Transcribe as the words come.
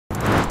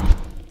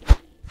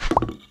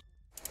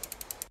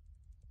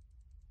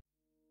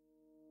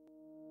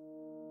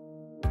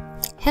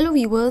Hello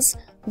viewers,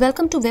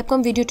 welcome to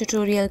Webcom Video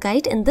Tutorial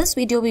Guide. In this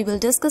video, we will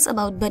discuss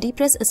about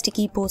BuddyPress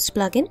Sticky Post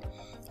plugin.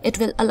 It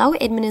will allow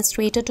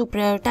administrator to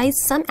prioritize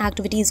some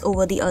activities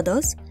over the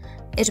others.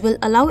 It will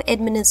allow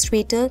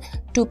administrator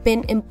to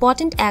pin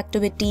important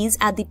activities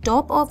at the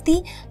top of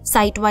the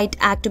site-wide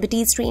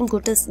activity stream,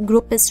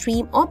 group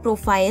stream or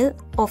profile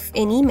of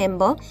any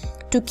member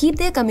to keep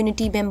their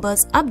community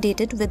members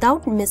updated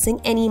without missing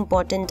any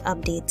important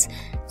updates.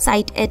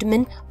 Site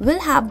admin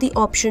will have the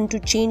option to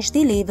change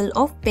the label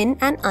of pin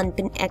and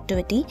unpin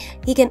activity.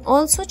 He can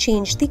also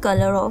change the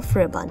color of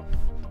ribbon.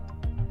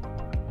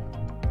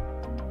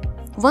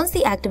 Once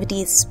the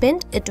activity is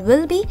pinned, it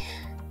will be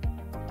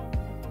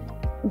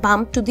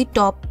bumped to the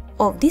top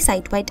of the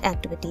site-wide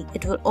activity.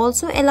 It will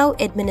also allow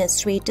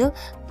administrator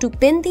to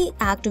pin the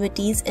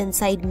activities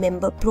inside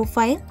member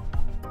profile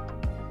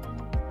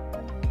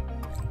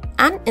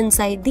and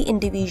inside the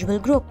individual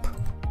group.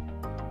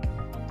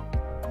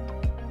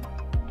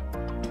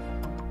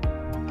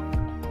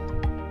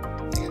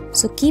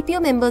 So keep your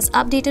members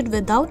updated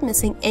without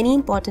missing any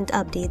important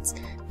updates.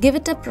 Give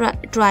it a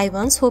try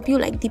once. Hope you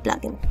like the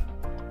plugin.